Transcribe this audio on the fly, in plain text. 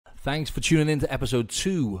Thanks for tuning in to episode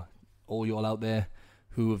 2. All you all out there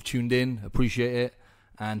who have tuned in, appreciate it.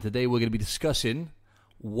 And today we're going to be discussing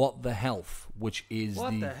What the Health, which is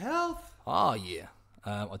What the health? Oh, yeah.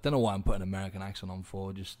 I don't know why I'm putting an American accent on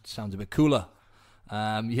for. It just sounds a bit cooler.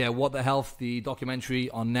 What the Health, the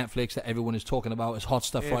documentary on Netflix that everyone is talking about. It's hot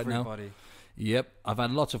stuff right now. Yep. I've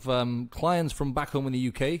had lots of clients from back home in the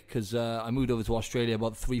UK because I moved over to Australia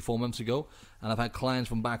about 3-4 months ago. And I've had clients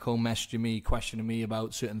from back home messaging me, questioning me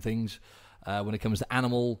about certain things when it comes to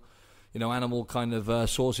animal kind of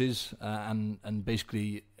sources and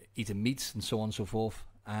basically eating meats and so on and so forth.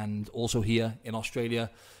 And also here in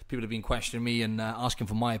Australia, people have been questioning me and asking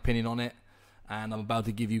for my opinion on it. And I'm about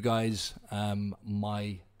to give you guys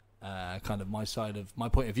my side of my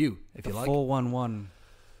point of view, if you like. 411.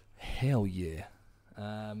 Hell yeah.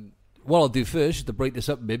 What I'll do first is to break this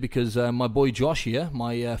up a bit because my boy Josh here,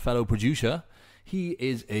 my fellow producer, he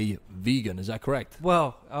is a vegan. Is that correct?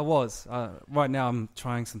 Well, I was. Right now I'm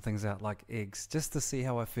trying some things out like eggs just to see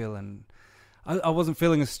how I feel. And I wasn't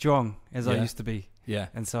feeling as strong as I used to be. Yeah.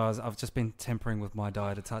 And so I've just been tempering with my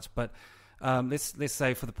diet a touch. But let's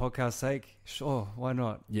say for the podcast's sake, sure, why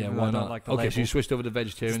not? Yeah, why not? Like okay, label. So you switched over to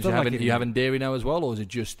vegetarians. You having dairy now as well, or is it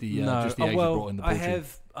just the eggs you brought in the poultry?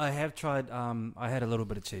 I have tried. I had a little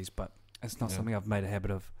bit of cheese, but it's not something I've made a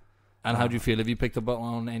habit of. And how do you feel? Have you picked up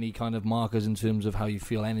on any kind of markers in terms of how you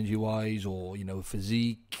feel energy-wise, or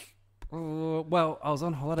physique? Well, I was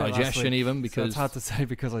on holiday digestion last week, even because so it's hard to say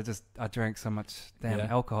because I drank so much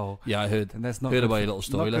alcohol. Yeah, I heard. And that's not heard good about your little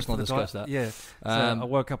story. Let's not discuss that. Yeah. So I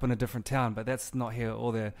woke up in a different town, but that's not here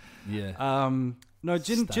or there. Yeah. No,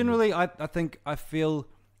 generally, I think I feel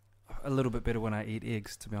a little bit better when I eat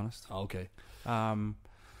eggs. To be honest. Oh, okay.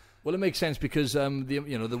 Well, it makes sense because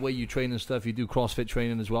the way you train and stuff, you do CrossFit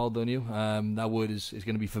training as well, don't you? That word is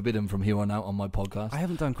going to be forbidden from here on out on my podcast. I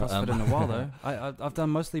haven't done CrossFit in a while though. I've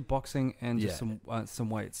done mostly boxing and just some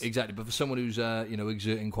weights. Exactly, but for someone who's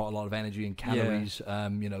exerting quite a lot of energy and calories,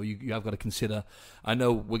 you have got to consider. I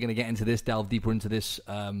know we're going to get into this, delve deeper into this,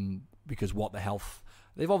 because What the Health.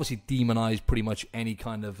 They've obviously demonized pretty much any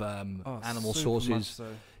kind of animal sources. So.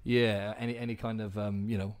 Yeah, any kind of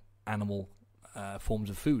animal. Forms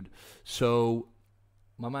of food. So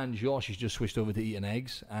my man Josh has just switched over to eating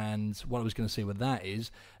eggs, and what I was going to say with that is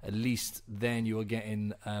at least then you are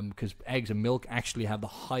getting because eggs and milk actually have the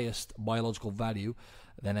highest biological value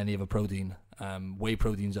than any other protein. Whey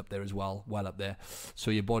protein's up there as well up there.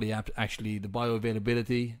 So your body actually the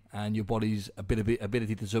bioavailability and your body's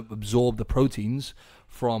ability to absorb the proteins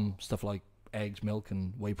from stuff like eggs, milk,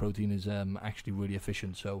 and whey protein is actually really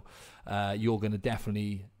efficient. So you're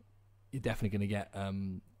definitely going to get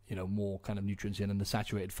more kind of nutrients in, and the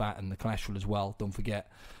saturated fat and the cholesterol as well, don't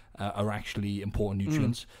forget, are actually important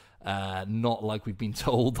nutrients. Not like we've been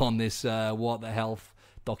told on this What the Health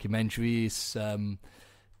documentary.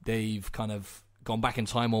 They've kind of gone back in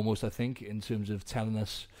time almost, I think, in terms of telling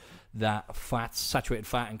us that saturated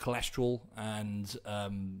fat and cholesterol and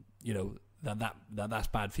that's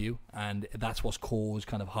bad for you, and that's what's caused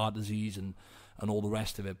kind of heart disease and all the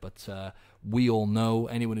rest of it. But we all know,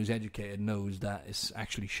 anyone who's educated knows that it's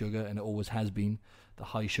actually sugar, and it always has been the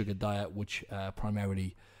high sugar diet, which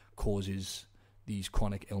primarily causes these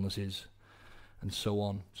chronic illnesses and so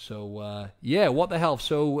on. So what the health.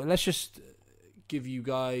 So let's just give you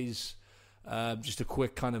guys just a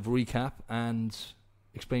quick kind of recap and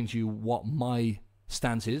explain to you what my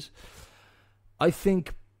stance is. I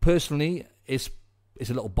think personally it's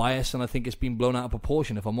a little biased, and I think it's been blown out of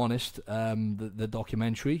proportion, if I'm honest. The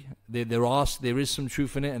documentary, there is some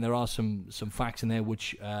truth in it, and there are some facts in there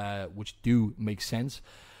which do make sense,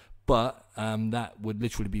 but that would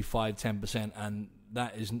literally be 5-10%, and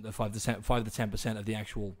that isn't the 5 to 10% of the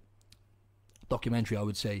actual documentary. I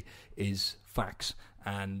would say is facts,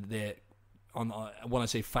 and when I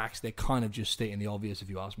say facts, they're kind of just stating the obvious, if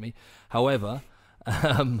you ask me. However.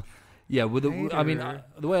 Yeah,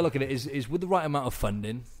 the way I look at it is with the right amount of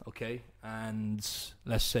funding, okay, and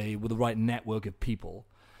let's say with the right network of people,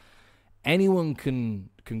 anyone can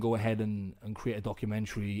go ahead and create a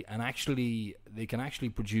documentary, and they can actually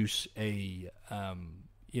produce a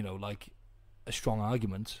strong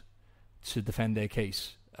argument to defend their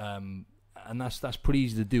case, and that's pretty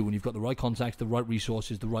easy to do when you've got the right contacts, the right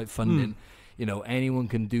resources, the right funding. Anyone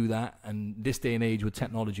can do that, and this day and age with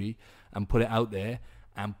technology, and put it out there.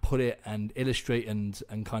 And put it and illustrate and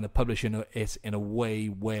kind of publish it in a way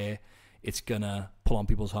where it's gonna pull on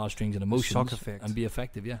people's heartstrings and emotions, shock effect, and be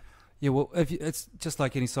effective. Yeah. Well, it's just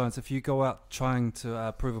like any science. If you go out trying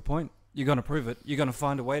to prove a point, you're gonna prove it. You're gonna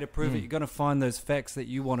find a way to prove it. You're gonna find those facts that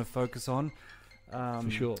you want to focus on.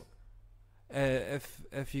 For sure.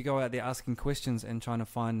 if you go out there asking questions and trying to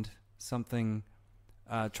find something,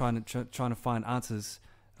 trying to find answers,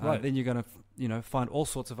 Right. then you're going to find all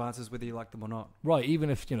sorts of answers whether you like them or not. Right, even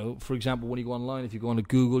if, for example, when you go online, if you go onto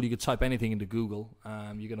Google, you could type anything into Google,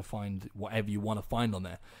 you're going to find whatever you want to find on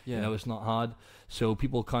there. Yeah. It's not hard. So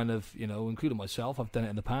people kind of, including myself, I've done it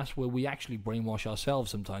in the past, where we actually brainwash ourselves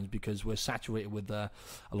sometimes because we're saturated with a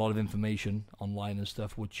lot of information online and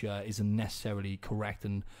stuff, which isn't necessarily correct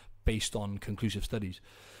and based on conclusive studies.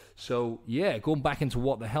 So, yeah, going back into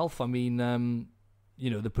what the health, I mean,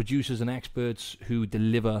 the producers and experts who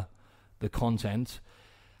deliver the content,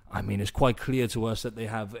 I mean, it's quite clear to us that they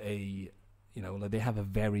have a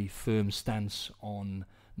very firm stance on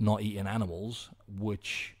not eating animals,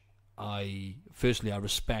 which I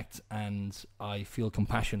respect, and I feel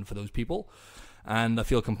compassion for those people, and I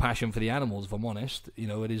feel compassion for the animals, if I'm honest.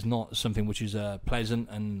 It is not something which is pleasant,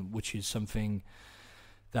 and which is something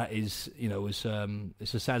that is, it's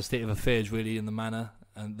a sad state of affairs, really, in the manner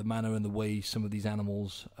and the way some of these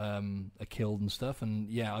animals are killed and stuff. And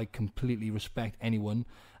yeah, I completely respect anyone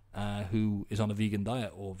who is on a vegan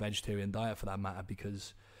diet or vegetarian diet, for that matter,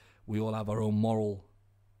 because we all have our own moral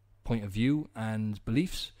point of view and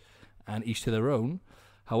beliefs, and each to their own.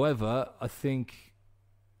 However, I think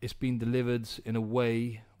it's been delivered in a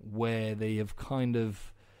way where they've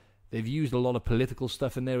used a lot of political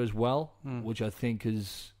stuff in there as well, which I think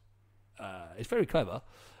is very clever.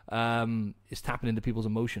 It's tapping into people's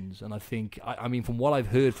emotions, and I think, I mean, from what I've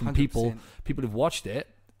heard from 100%. people who've watched it,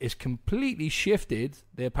 it's completely shifted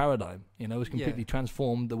their paradigm. It's completely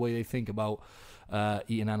transformed the way they think about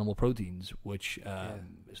eating animal proteins, which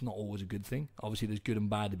is not always a good thing. Obviously, there's good and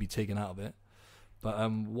bad to be taken out of it.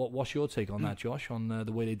 But what's your take on that, Josh, on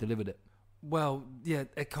the way they delivered it? Well, yeah,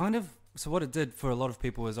 it kind of... So what it did for a lot of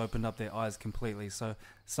people is opened up their eyes completely. So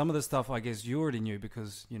some of the stuff, I guess, you already knew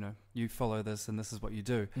because, you follow this and this is what you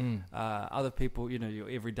do. Other people, your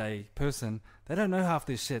everyday person, they don't know half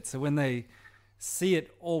this shit. So when they see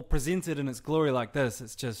it all presented in its glory like this,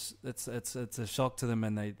 it's just, it's a shock to them.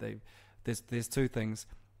 And there's two things.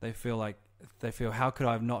 They feel, how could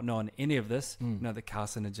I have not known any of this? The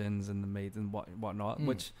carcinogens and the meat and whatnot,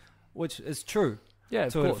 which is true. Yeah,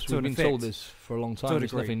 of course. We've been told this for a long time.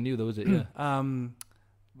 It's nothing new, though, is it? Yeah.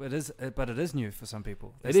 But it is new for some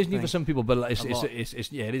people. It is new for some people, but it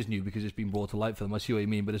is new because it's been brought to light for them. I see what you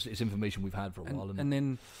mean, but it's information we've had for a while. And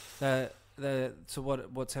then so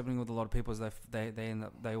what's happening with a lot of people is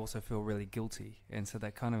they also feel really guilty, and so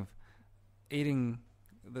they're kind of eating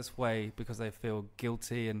this way because they feel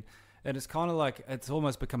guilty, and it's kind of like it's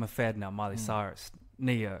almost become a fad now. Miley Cyrus,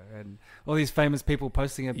 Neo, and all these famous people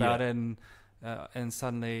posting about it, and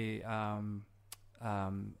suddenly,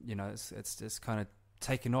 it's just kind of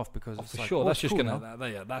taken off because it's for like, sure. That's just cool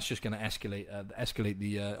gonna that's just gonna escalate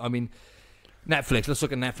the. I mean, Netflix. Let's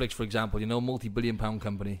look at Netflix, for example. multi-billion-pound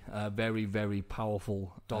company, very, very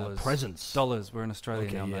powerful presence. Dollars. We're in Australia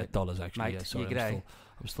okay, now, yeah, mate. dollars actually. Mate, yeah, sorry, g'day.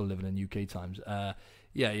 I'm still living in UK times. And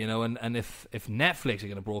if Netflix are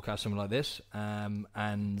going to broadcast something like this,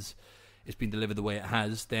 and it's been delivered the way it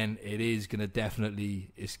has, then it is going to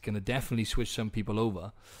definitely switch some people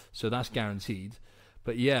over. So that's guaranteed.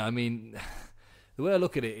 But yeah, I mean, the way I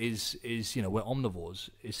look at it is we're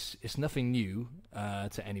omnivores. It's nothing new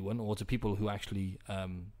to anyone or to people who actually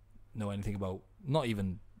know anything about not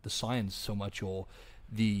even the science so much or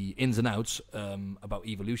the ins and outs about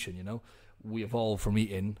evolution. We evolved from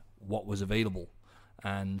eating what was available,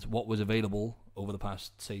 and what was available over the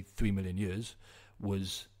past, say, 3 million years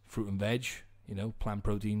was fruit and veg, plant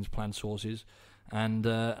proteins, plant sources, and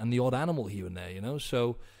the odd animal here and there,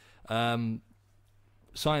 So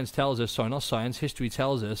science tells us, not science, history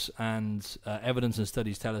tells us, and evidence and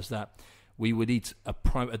studies tell us that we would eat a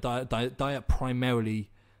diet primarily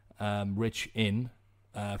rich in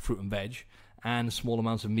fruit and veg, and small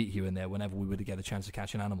amounts of meat here and there whenever we would get a chance to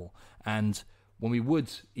catch an animal. And when we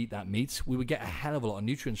would eat that meat, we would get a hell of a lot of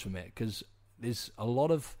nutrients from it, because there's a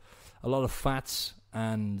lot of fats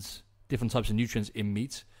and different types of nutrients in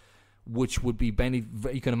meat, which would be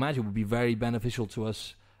you can imagine would be very beneficial to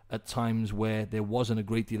us at times where there wasn't a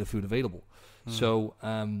great deal of food available. So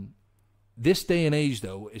this day and age,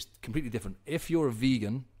 though, is completely different. If you're a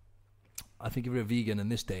vegan, I think if you're a vegan in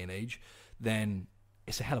this day and age, then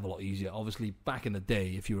it's a hell of a lot easier. Obviously, back in the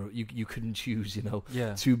day, if you couldn't choose,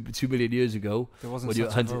 2 million years ago, there wasn't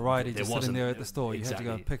such a variety just sitting there at the store. Exactly.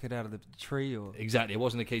 You had to go pick it out of the tree, or exactly. It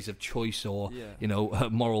wasn't a case of choice or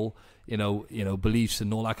moral, beliefs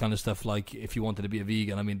and all that kind of stuff. Like if you wanted to be a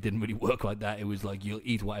vegan, I mean, it didn't really work like that. It was like you'll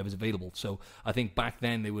eat whatever's available. So I think back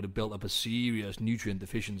then they would have built up a serious nutrient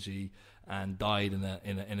deficiency and died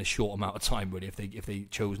in a short amount of time, really, if they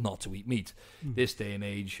chose not to eat meat. This day and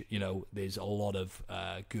age, there's a lot of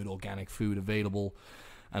good organic food available,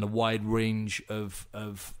 and a wide range of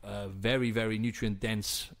very, very nutrient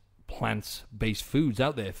dense plant-based foods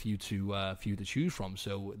out there for you to choose from.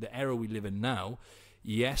 So the era we live in now,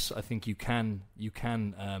 yes, I think you can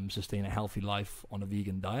sustain a healthy life on a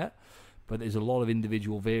vegan diet, but there's a lot of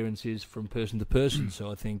individual variances from person to person.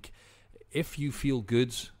 So I think if you feel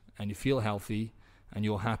good and you feel healthy and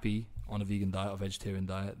you're happy on a vegan diet or vegetarian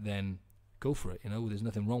diet, then go for it. There's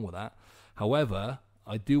nothing wrong with that. However,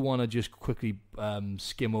 I do want to just quickly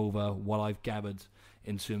skim over what I've gathered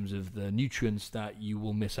in terms of the nutrients that you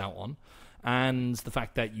will miss out on, and the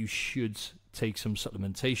fact that you should take some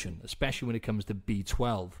supplementation, especially when it comes to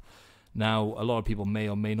B12. Now, a lot of people may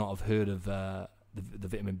or may not have heard of the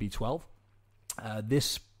vitamin B12.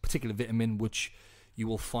 This particular vitamin, which you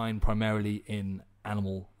will find primarily in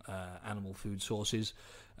animal food sources,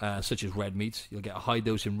 such as red meat. You'll get a high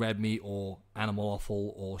dose in red meat or animal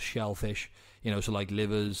offal or shellfish, so like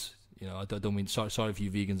livers. I don't mean, sorry for you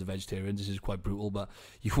vegans and vegetarians, this is quite brutal, but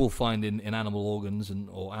you will find in animal organs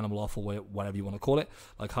or animal offal, whatever you want to call it,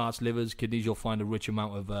 like hearts, livers, kidneys, you'll find a rich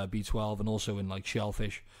amount of B12, and also in like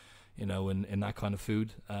shellfish, in that kind of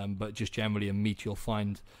food. But just generally in meat, you'll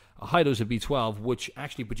find a high dose of B12, which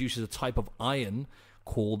actually produces a type of iron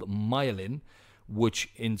called myelin, which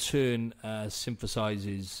in turn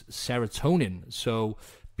synthesizes serotonin. So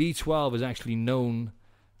B12 is actually known,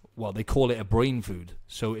 well, they call it a brain food.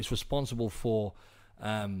 So it's responsible for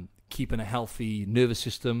keeping a healthy nervous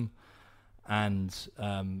system and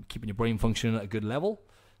keeping your brain functioning at a good level.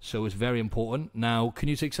 So it's very important. Now, can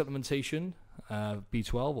you take supplementation,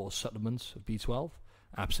 B12 or supplements of B12?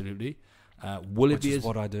 Absolutely. Which is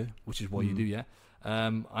what I do. Which is what you do, yeah.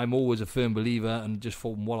 I'm always a firm believer, and just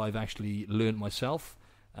from what I've actually learned myself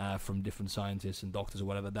from different scientists and doctors or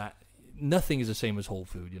whatever, that nothing is the same as whole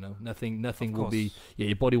food. Nothing will be. Yeah,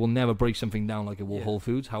 your body will never break something down like it will whole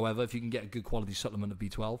foods. However, if you can get a good quality supplement of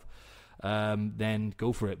B12, then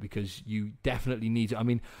go for it, because you definitely need to. I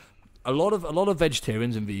mean, a lot of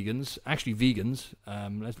vegetarians and vegans, actually vegans.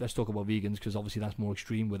 Let's talk about vegans, because obviously that's more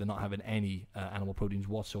extreme, where they're not having any animal proteins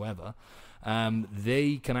whatsoever.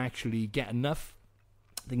 They can actually get enough.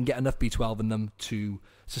 They can get enough B12 in them to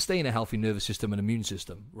sustain a healthy nervous system and immune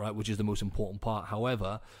system, right? Which is the most important part.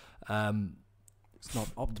 However, it's not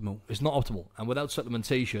optimal. It's not optimal, and without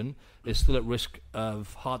supplementation, they're still at risk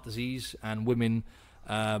of heart disease, and women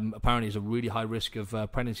apparently is a really high risk of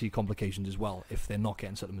pregnancy complications as well if they're not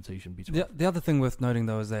getting supplementation B12. The other thing worth noting,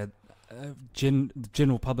 though, is that the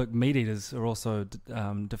general public meat eaters are also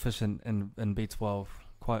deficient in B12,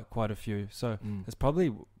 quite a few. So it's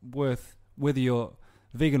probably worth, whether you're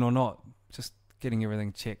vegan or not, just getting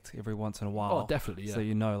everything checked every once in a while. Oh, definitely, yeah.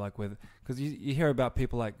 So because you hear about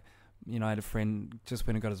people like, I had a friend just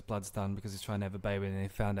went and got his bloods done because he's trying to have a baby, and he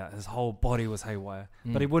found out his whole body was haywire.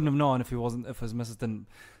 But he wouldn't have known if his missus didn't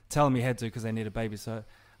tell him he had to, because they need a baby. So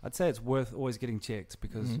I'd say it's worth always getting checked,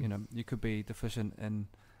 because you could be deficient in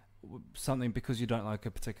something because you don't like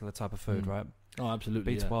a particular type of food, right? Oh,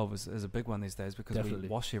 absolutely. B12 is a big one these days, because we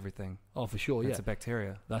wash everything. Oh, for sure, It's a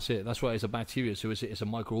bacteria. That's it. That's right. It's a bacteria, so it's a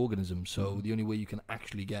microorganism. So the only way you can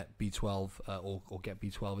actually get B12 or get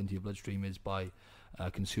B12 into your bloodstream is by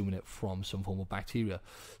consuming it from some form of bacteria.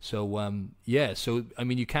 So so I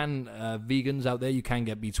mean, you can vegans out there, you can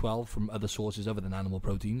get B12 from other sources other than animal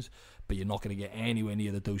proteins, but you're not going to get anywhere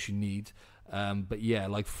near the dose you need. But yeah,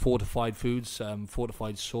 like fortified foods,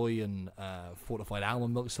 fortified soy and fortified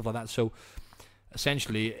almond milk, stuff like that. So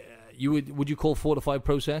essentially, would you call fortified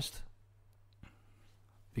processed?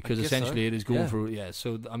 Because essentially it is going through,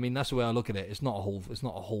 so I mean, that's the way I look at it. It's not a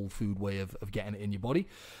whole food way of getting it in your body.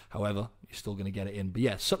 However, you're still going to get it in. But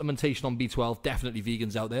yeah, supplementation on B12, definitely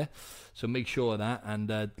vegans out there, so make sure of that.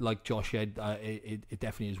 And like Josh said, it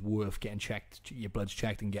definitely is worth getting your bloods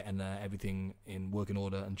checked and getting everything in working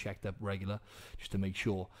order and checked up regular, just to make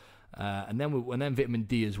sure. And then vitamin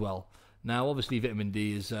D as well. Now, obviously, vitamin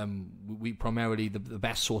D is we primarily the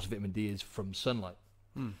best source of vitamin D is from sunlight.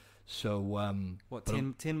 So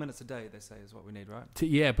 10 minutes a day, they say, is what we need, right?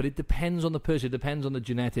 But it depends on the person. It depends on the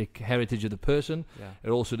genetic heritage of the person. It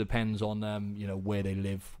also depends on where they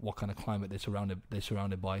live, what kind of climate they're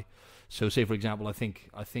surrounded by. So say, for example, I think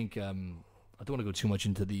I don't want to go too much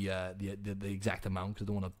into the exact amount, because I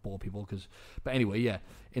don't want to bore people. But anyway,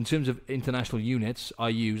 in terms of international units,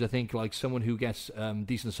 I think like someone who gets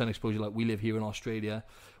decent sun exposure, like we live here in Australia,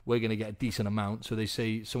 we're going to get a decent amount. So they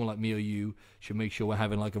say someone like me or you should make sure we're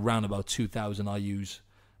having like around about 2,000 IUs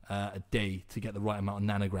a day to get the right amount of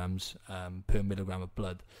nanograms per milligram of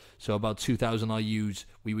blood. So about 2,000 IUs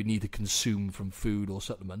we would need to consume from food or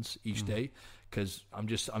supplements each day. Because I'm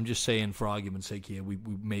just saying, for argument's sake here, we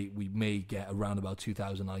may get around about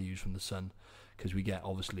 2,000 IUs from the sun, because we get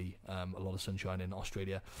obviously a lot of sunshine in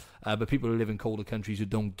Australia. But people who live in colder countries who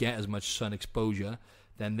don't get as much sun exposure,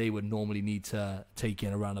 then they would normally need to take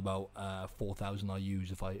in around about 4,000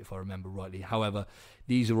 IUs, if I remember rightly. However,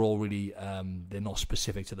 these are all really they're not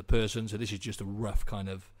specific to the person, so this is just a rough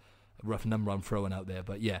number I'm throwing out there.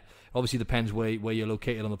 But yeah, obviously depends where you're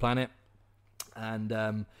located on the planet,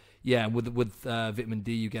 and yeah, with vitamin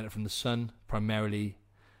D, you get it from the sun primarily,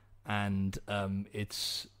 and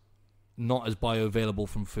it's not as bioavailable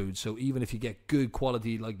from food. So even if you get good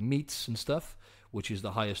quality like meats and stuff, which is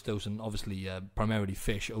the highest dose, and obviously primarily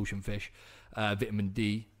fish, ocean fish, vitamin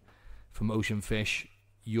D from ocean fish,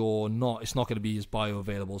 it's not going to be as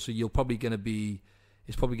bioavailable. So it's probably going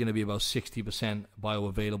to be about 60%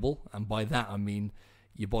 bioavailable, and by that I mean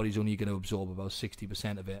your body's only going to absorb about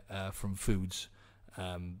 60% of it from foods.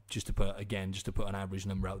 Just to put an average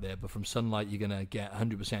number out there, but from sunlight you're going to get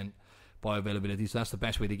 100% bioavailability, so that's the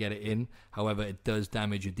best way to get it in. However, it does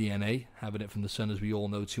damage your DNA having it from the sun. As we all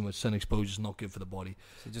know, too much sun exposure is not good for the body,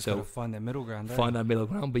 so you just got to find that middle ground.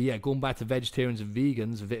 But yeah, going back to vegetarians and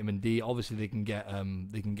vegans, vitamin D, obviously they can get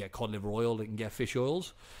cod liver oil, they can get fish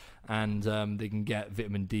oils, and they can get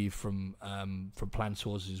vitamin D from plant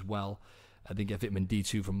sources as well. They get vitamin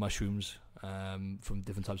D2 from mushrooms, from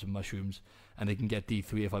different types of mushrooms, and they can get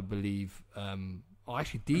D3, if I believe.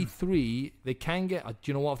 Actually, D3 they can get. Do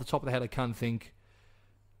you know what? Off the top of the head, I can't think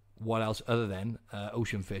what else other than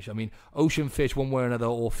ocean fish. I mean, ocean fish, one way or another,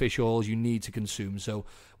 or fish oils you need to consume. So,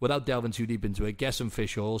 without delving too deep into it, get some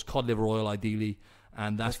fish oils, cod liver oil ideally,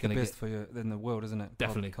 and that's going to get best for you in the world, isn't it?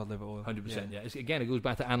 Definitely, cod liver oil, 100%. Yeah, again, it goes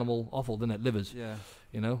back to animal offal, doesn't it? Livers. Yeah.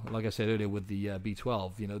 You know, like I said earlier with the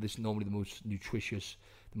B12. You know, this is normally the most nutritious,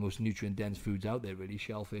 the most nutrient-dense foods out there, really,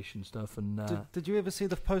 shellfish and stuff. And did you ever see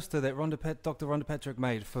the poster that Dr. Rhonda Patrick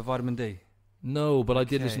made for vitamin D? No, but I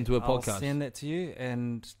did listen to a podcast. I'll send that to you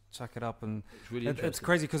and chuck it up. And it's really interesting. It's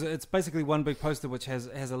crazy because it's basically one big poster which has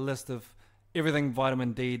a list of everything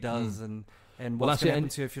vitamin D does and what's going to happen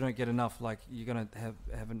to you if you don't get enough. Like, you're going to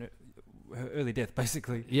have an early death,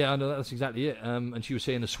 basically. Yeah, I know, that's exactly it. And she was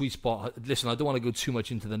saying the sweet spot. Listen, I don't want to go too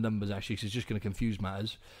much into the numbers, actually, because it's just going to confuse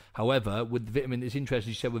matters. However, with vitamin, it's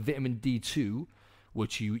interesting, she said with vitamin D2,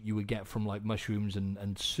 which you would get from like mushrooms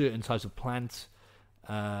and certain types of plant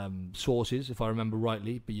sources, if I remember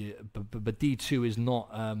rightly, but D2 is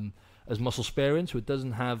not as muscle sparing, so it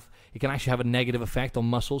can actually have a negative effect on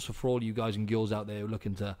muscles. So for all you guys and girls out there who are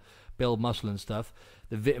looking to build muscle and stuff,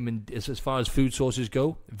 the vitamin, as far as food sources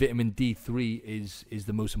go, vitamin D3 is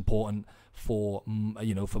the most important for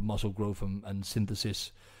for muscle growth and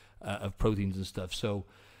synthesis of proteins and stuff. So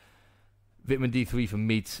vitamin D3 from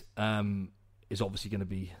meat is obviously going to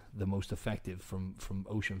be the most effective from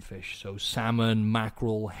ocean fish. So salmon,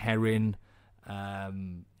 mackerel, herring,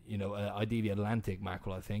 ideally Atlantic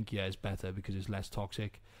mackerel, I think, is better because it's less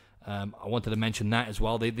toxic. I wanted to mention that as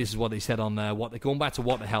well. This is what they said on going back to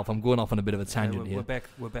What the Health. I'm going off on a bit of a tangent here.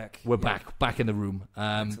 We're back in the room.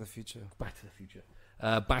 Back to the future.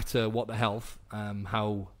 Back to What the Health.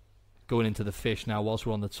 How going into the fish now, whilst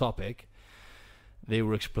we're on the topic, they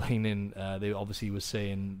were explaining, they obviously were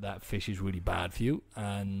saying that fish is really bad for you.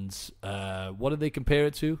 And what did they compare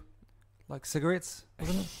it to? Like cigarettes,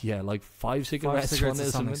 wasn't it? Yeah, like 5 cigarettes on it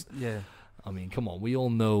or something. Yeah. I mean, come on, we all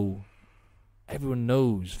know, everyone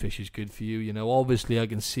knows fish is good for you. You know, obviously I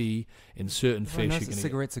can see in certain fish... Everyone knows that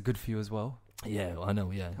cigarettes are good for you as well. Yeah, I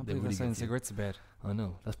know, yeah. I can't believe they're saying cigarettes are bad. I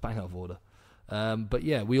know, that's bang out of order. But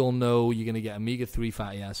yeah, we all know you're going to get omega-3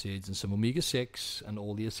 fatty acids and some omega-6 and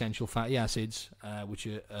all the essential fatty acids, which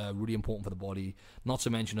are really important for the body, not to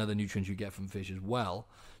mention other nutrients you get from fish as well.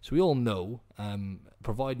 So we all know,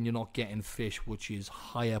 providing you're not getting fish which is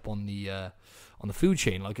high up on the food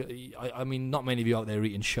chain, like I mean, not many of you out there are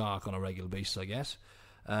eating shark on a regular basis, I guess.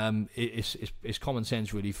 It's common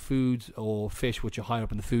sense, really. Food or fish which are higher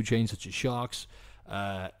up in the food chain, such as sharks,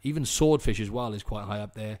 even swordfish as well, is quite high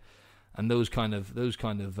up there. And those kind of fishies,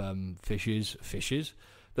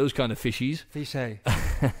 those kind of fishies,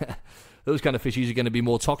 those kind of fishies are going to be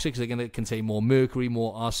more toxic because they're going to contain more mercury,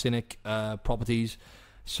 more arsenic properties.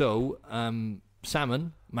 So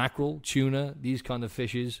salmon, mackerel, tuna, these kind of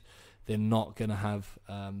fishes, they're not going to have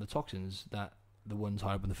the toxins that the ones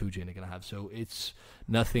higher up in the food chain are going to have. So it's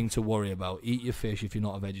nothing to worry about. Eat your fish if you're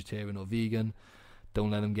not a vegetarian or vegan.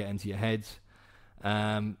 Don't let them get into your heads.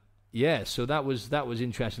 Yeah, so that was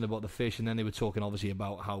interesting about the fish, and then they were talking obviously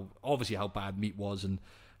about how bad meat was and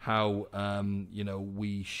how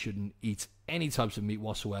we shouldn't eat any types of meat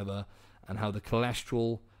whatsoever, and how the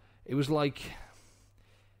cholesterol. It was like.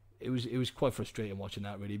 It was quite frustrating watching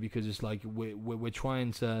that, really, because it's like we're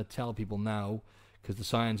trying to tell people now, because the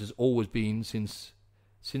science has always been since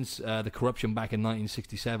the corruption back in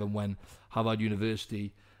 1967, when Harvard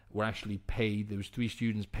University were actually paid. There was 3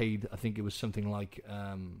 students paid. I think it was something like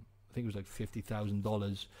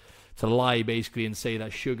 $50,000 to lie basically and say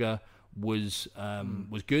that sugar was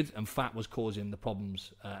good and fat was causing the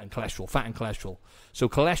problems, and fat and cholesterol. So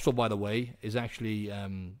cholesterol, by the way, is actually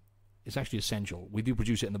it's actually essential. We do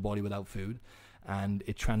produce it in the body without food, and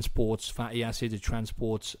it transports fatty acids, it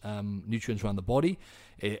transports nutrients around the body.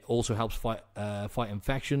 It also helps fight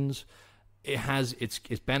infections. It has its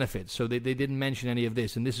benefits. So they didn't mention any of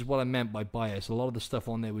this, and this is what I meant by bias. A lot of the stuff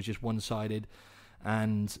on there was just one-sided,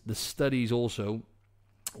 and the studies also,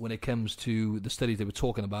 when it comes to the studies they were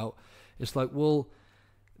talking about, it's like, well,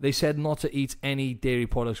 they said not to eat any dairy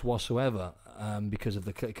products whatsoever, because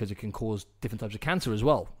it can cause different types of cancer as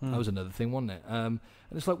well. That was another thing, wasn't it? And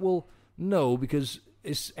it's like, well, no, because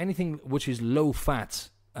it's anything which is low fat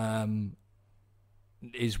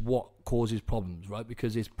is what causes problems, right?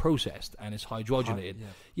 Because it's processed and it's hydrogenated.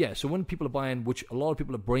 Yeah, so when people are buying, which a lot of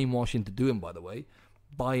people are brainwashed into doing, by the way,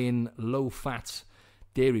 buying low fat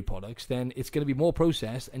dairy products, then it's going to be more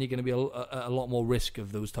processed, and you're going to be a lot more risk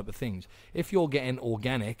of those type of things. If you're getting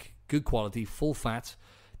organic, good quality, full fat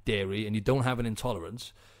dairy, and you don't have an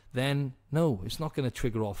intolerance, then no, it's not going to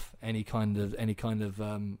trigger off any kind of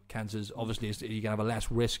cancers. Obviously, you're going to have a less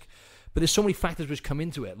risk. But there's so many factors which come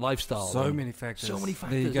into it. Lifestyle. So many factors. So many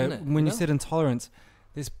factors. There you go. Isn't it? When you said intolerance,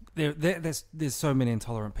 there's so many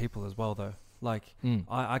intolerant people as well, though. Like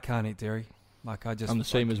I can't eat dairy. Like I'm the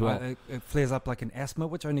same as well. It flares up like an asthma,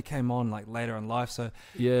 which only came on like later in life. So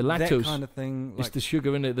yeah, lactose, that kind of thing. It's the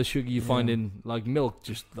sugar in it. The sugar you find in like milk,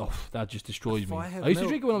 that just destroys me. I used to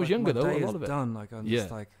drink it when I was younger, though. A lot of it. Done. Like I'm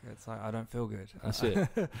just like, it's like I don't feel good. That's it.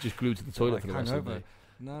 Just glued to the toilet for the rest of the day.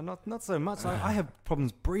 No, not so much. I have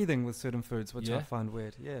problems breathing with certain foods, which I find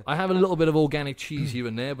weird. Yeah, I have a little bit of organic cheese here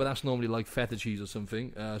and there, but that's normally like feta cheese or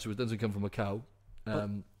something, so it doesn't come from a cow.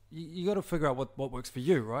 You got to figure out what works for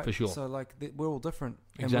you, right? For sure. So like we're all different,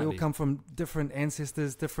 exactly. And we all come from different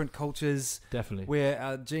ancestors, different cultures. Definitely, where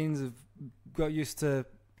our genes have got used to.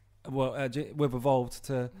 Well, we've evolved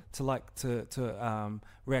to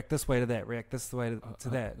react this way to that, react this way to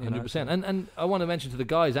that. 100%. And I want to mention to the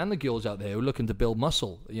guys and the girls out there who are looking to build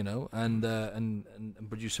muscle, and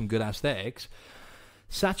produce some good aesthetics.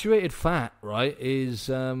 Saturated fat, right, is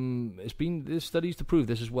there's studies to prove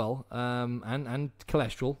this as well, and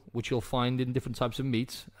cholesterol, which you'll find in different types of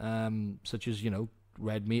meats, such as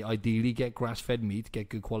red meat. Ideally, get grass-fed meat, get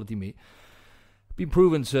good quality meat. Been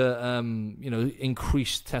proven to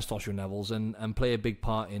increase testosterone levels and play a big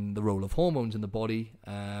part in the role of hormones in the body,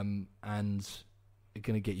 and it's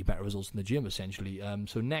going to get you better results in the gym essentially.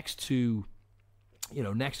 So next to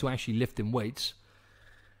actually lifting weights,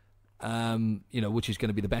 which is going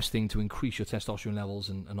to be the best thing to increase your testosterone levels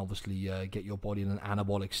and obviously get your body in an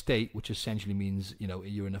anabolic state, which essentially means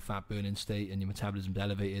you're in a fat burning state and your metabolism's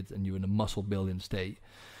elevated and you're in a muscle building state.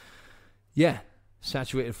 Yeah.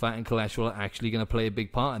 Saturated fat and cholesterol are actually going to play a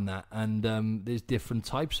big part in that, and there's different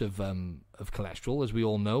types of cholesterol, as we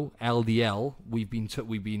all know. LDL, we've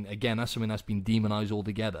been again, that's something that's been demonized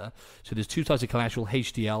altogether. So there's 2 types of cholesterol: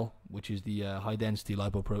 HDL, which is the high density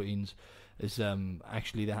lipoproteins, is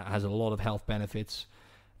actually that has a lot of health benefits.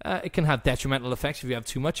 It can have detrimental effects if you have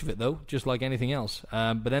too much of it, though, just like anything else.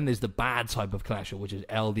 But then there's the bad type of cholesterol, which is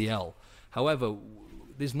LDL. However,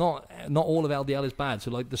 there's not all of LDL is bad.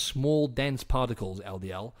 So like the small dense particles,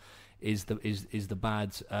 LDL is the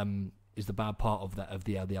bad part of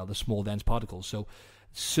the LDL, the small dense particles. So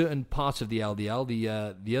certain parts of the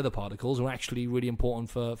LDL, the other particles, are actually really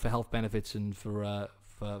important for health benefits and for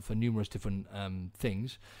numerous different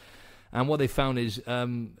things. And what they found is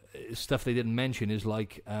stuff they didn't mention is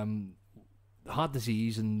like heart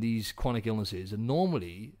disease and these chronic illnesses, and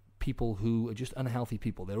normally people who are just unhealthy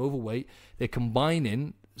people. They're overweight. They're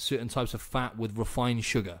combining certain types of fat with refined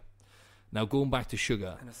sugar. Now, going back to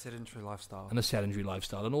sugar. And a sedentary lifestyle.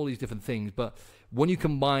 And all these different things. But when you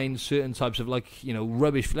combine certain types of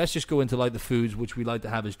rubbish, let's just go into like the foods which we like to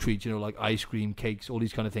have as treats, like ice cream, cakes, all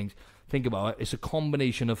these kind of things. Think about it. It's a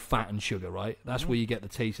combination of fat and sugar, right? That's where you get the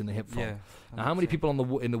taste and the hip from. Yeah, now, how many people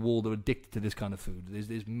in the world are addicted to this kind of food?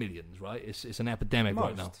 There's millions, right? It's an epidemic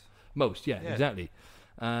right now. Most, yeah. Exactly.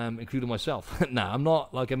 Including myself. Nah, I'm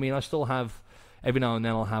not I still have every now and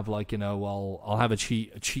then I'll have I'll have a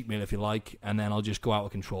cheat meal if you like, and then I'll just go out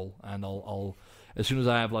of control and I'll as soon as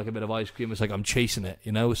I have like a bit of ice cream, it's like I'm chasing it,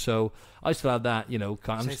 you know. So I still have that, you know.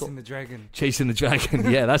 Chasing the dragon. Chasing the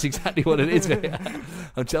dragon. Yeah, that's exactly what it is.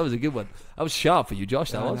 That was a good one. That was sharp for you,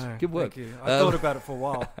 Josh. That was good work. Thank you. I thought about it for a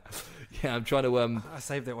while. Yeah, I'm trying to. I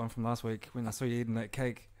saved that one from last week when I saw you eating that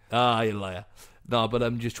cake. Ah, you liar. No, but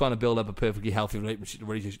I'm just trying to build up a perfectly healthy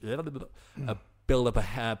relationship. Build up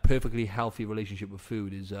a perfectly healthy relationship with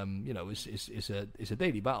food is, you know, it's a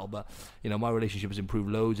daily battle. But you know, my relationship has improved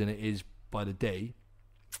loads, and it is by the day.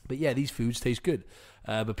 But yeah, these foods taste good,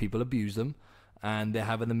 but people abuse them, and they're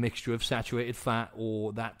having a mixture of saturated fat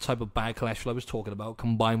or that type of bad cholesterol I was talking about,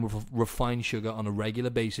 combined with refined sugar on a regular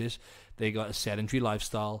basis. They got a sedentary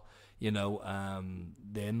lifestyle. You know,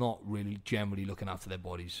 they're not really generally looking after their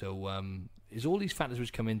bodies. So there's all these factors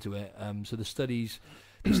which come into it. So the studies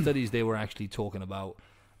they were actually talking about,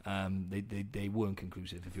 they weren't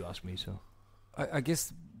conclusive, if you ask me. So I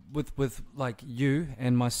guess with like you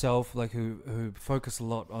and myself, like who focus a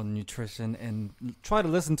lot on nutrition and try to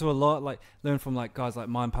listen to a lot, like learn from like guys like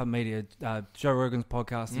Mind Pump Media, Joe Rogan's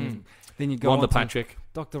podcast, and then you go on to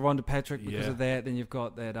Dr. Rhonda Patrick because of that. Then you've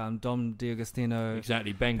got that Dom D'Agostino,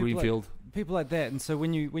 exactly, Ben Greenfield, people like that. And so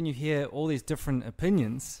when you hear all these different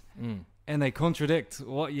opinions. And they contradict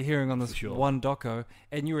what you're hearing on this one doco,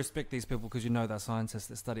 and you respect these people because you know they're scientists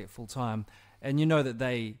that study it full time, and you know that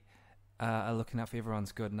they are looking out for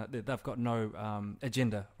everyone's good, and that they've got no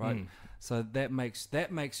agenda, right? So that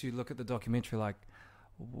makes you look at the documentary like,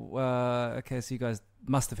 okay, so you guys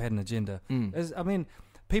must have had an agenda. I mean,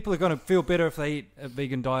 people are going to feel better if they eat a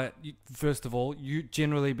vegan diet. First of all, you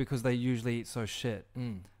generally because they usually eat so shit.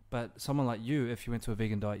 But someone like you, if you went to a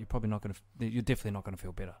vegan diet, you're definitely not going to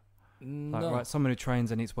feel better. Like, no. Right, someone who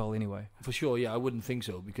trains and eats well anyway. For sure, yeah, I wouldn't think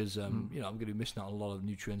so because you know, I'm going to be missing out on a lot of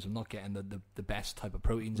nutrients. I'm not getting the best type of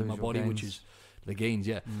proteins in my body, gains. Which is the gains,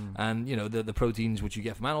 yeah. And you know, the proteins which you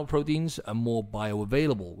get from animal proteins are more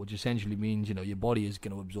bioavailable, which essentially means you know your body is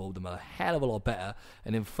going to absorb them a hell of a lot better.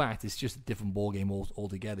 And in fact, it's just a different ball game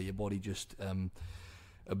altogether. Your body just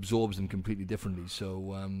absorbs them completely differently.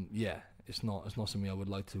 So yeah, it's not something I would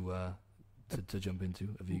like to jump into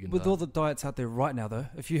a vegan with diet. all the diets out there right now though,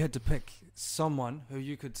 if you had to pick someone who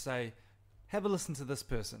you could say have a listen to this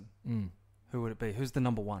person, who would it be? Who's the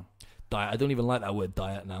number one? Diet. I don't even like that word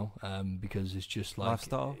diet now because it's just like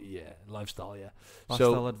lifestyle. Lifestyle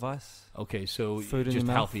lifestyle advice. Okay, so food just in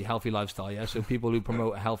your healthy lifestyle, so people who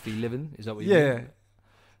promote healthy living, is that what you mean?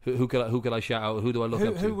 Who could I shout out? Who do I look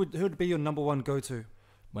up to? Who would be your number one go-to?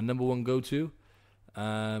 My number one go-to?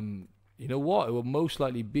 You know what? It will most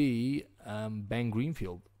likely be Ben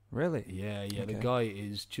Greenfield. Really? Yeah. Okay. The guy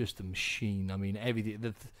is just a machine. I mean,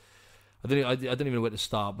 everything. I don't even know where to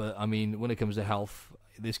start. But I mean, when it comes to health,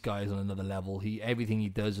 this guy is on another level. Everything he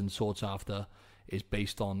does and sorts after is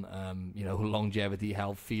based on you know, longevity,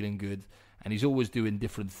 health, feeling good, and he's always doing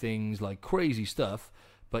different things like crazy stuff.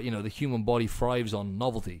 But you know, the human body thrives on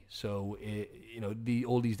novelty. So you know,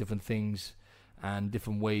 all these different things and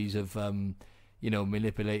different ways of you know,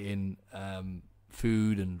 manipulating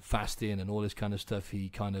food and fasting and all this kind of stuff he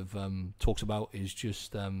kind of talks about is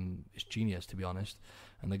just it's genius, to be honest.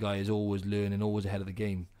 And the guy is always learning, always ahead of the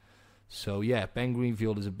game. So yeah, Ben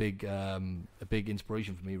Greenfield is a big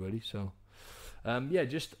inspiration for me, really. So yeah,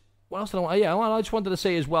 just what else did I want? Yeah, well, I just wanted to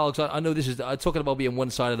say as well, because I know this is talking about being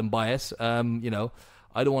one-sided and biased. You know,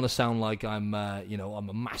 I don't want to sound like I'm you know, I'm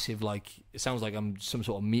a massive, like, it sounds like I'm some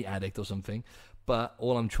sort of meat addict or something. But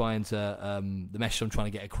all I'm trying to, the message I'm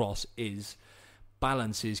trying to get across is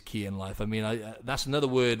balance is key in life. I mean, that's another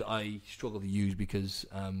word I struggle to use because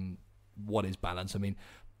what is balance? I mean,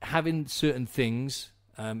 having certain things,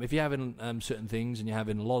 if you're having certain things and you're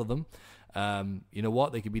having a lot of them, you know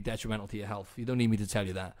what? They could be detrimental to your health. You don't need me to tell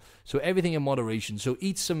you that. So everything in moderation. So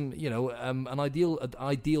eat some, you know, an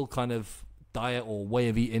ideal kind of diet or way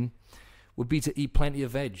of eating would be to eat plenty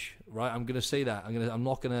of veg, right? I'm going to say that. I'm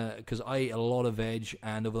not going to, because I eat a lot of veg,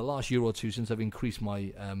 and over the last year or two, since I've increased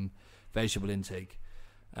my vegetable intake,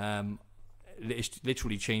 it's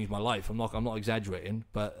literally changed my life. I'm not exaggerating,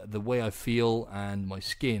 but the way I feel and my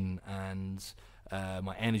skin and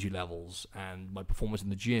my energy levels and my performance in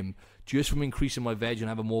the gym, just from increasing my veg and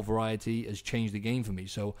having more variety, has changed the game for me.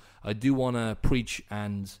 So I do want to preach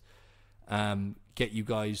and get you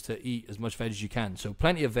guys to eat as much veg as you can. So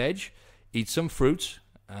plenty of veg. Eat some fruits.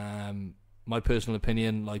 My personal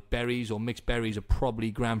opinion, like berries or mixed berries, are probably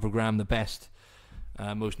gram for gram the best,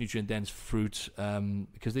 most nutrient-dense fruit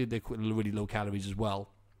because they're really low calories as well.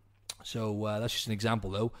 So that's just an example,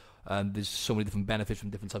 though. There's so many different benefits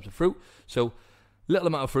from different types of fruit. So little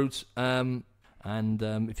amount of fruits, and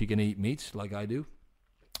if you're going to eat meat, like I do,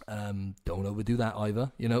 don't overdo that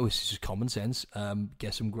either. You know, it's just common sense.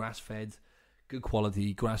 Get some grass-fed good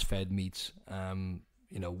quality grass-fed meats,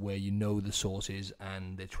 where the sources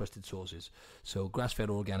and they're trusted sources. So grass-fed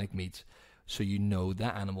organic meats, so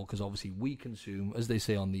that animal, because obviously we consume, as they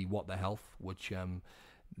say on the What the Health, which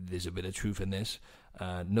there's a bit of truth in this,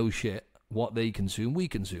 no shit, what they consume, we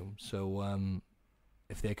consume. So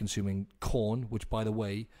if they're consuming corn, which by the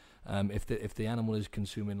way, if the animal is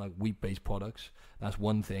consuming like wheat-based products, that's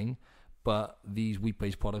one thing. But these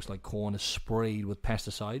wheat-based products like corn are sprayed with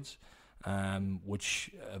pesticides,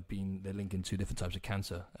 which they're linking to different types of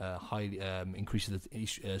cancer. Highly increases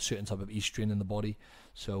a certain type of estrogen in the body.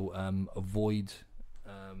 So avoid.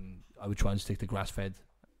 I would try and stick to grass-fed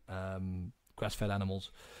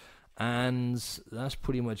animals, and that's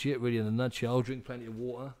pretty much it, really, in a nutshell. Drink plenty of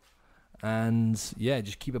water. And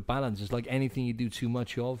just keep it balanced. It's like anything you do too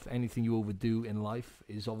much of, anything you overdo in life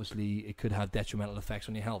is obviously, it could have detrimental effects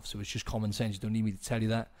on your health. So it's just common sense. You don't need me to tell you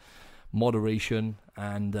that. Moderation,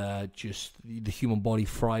 and just the human body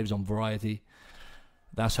thrives on variety.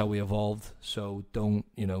 That's how we evolved. So don't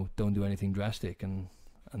do anything drastic, and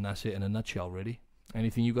that's it in a nutshell, really.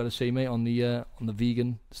 Anything you got to say, mate, on the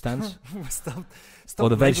vegan stance? Stop or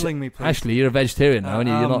the labeling me, please. Actually, you're a vegetarian now,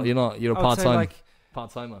 aren't you? You're a part-time.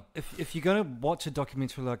 Part-timer. If you're going to watch a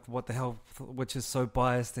documentary like What the Hell, which is so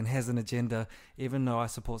biased and has an agenda, even though I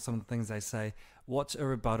support some of the things they say, watch a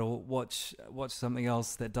rebuttal, watch something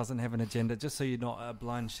else that doesn't have an agenda, just so you're not a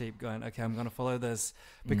blind sheep going, okay, I'm going to follow this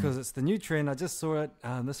because it's the new trend, I just saw it,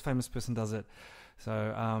 this famous person does it.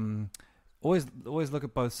 So always look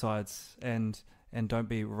at both sides and don't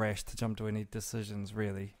be rash to jump to any decisions,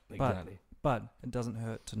 really. Exactly. But it doesn't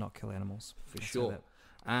hurt to not kill animals. For sure.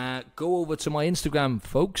 Go over to my Instagram,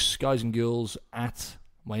 folks, guys and girls.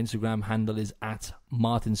 My Instagram handle is at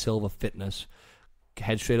Martin Silva Fitness.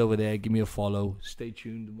 Head straight over there, give me a follow. Stay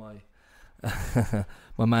tuned.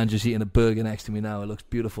 My man just eating a burger next to me now. It looks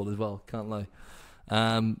beautiful as well, can't lie.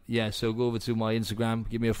 So go over to my Instagram,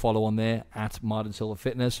 give me a follow on there at Martin Silva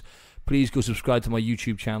Fitness. Please go subscribe to my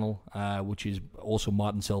YouTube channel, which is also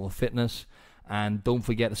Martin Silva Fitness. And don't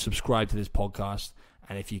forget to subscribe to this podcast.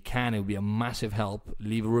 And if you can, it would be a massive help.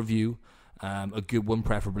 Leave a review, a good one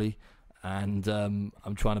preferably. And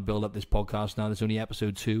I'm trying to build up this podcast now. There's only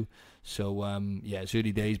episode 2. So, it's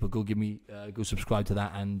early days, but go subscribe to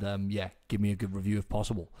that. And, give me a good review if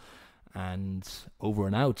possible. And over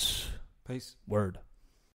and out. Peace. Word.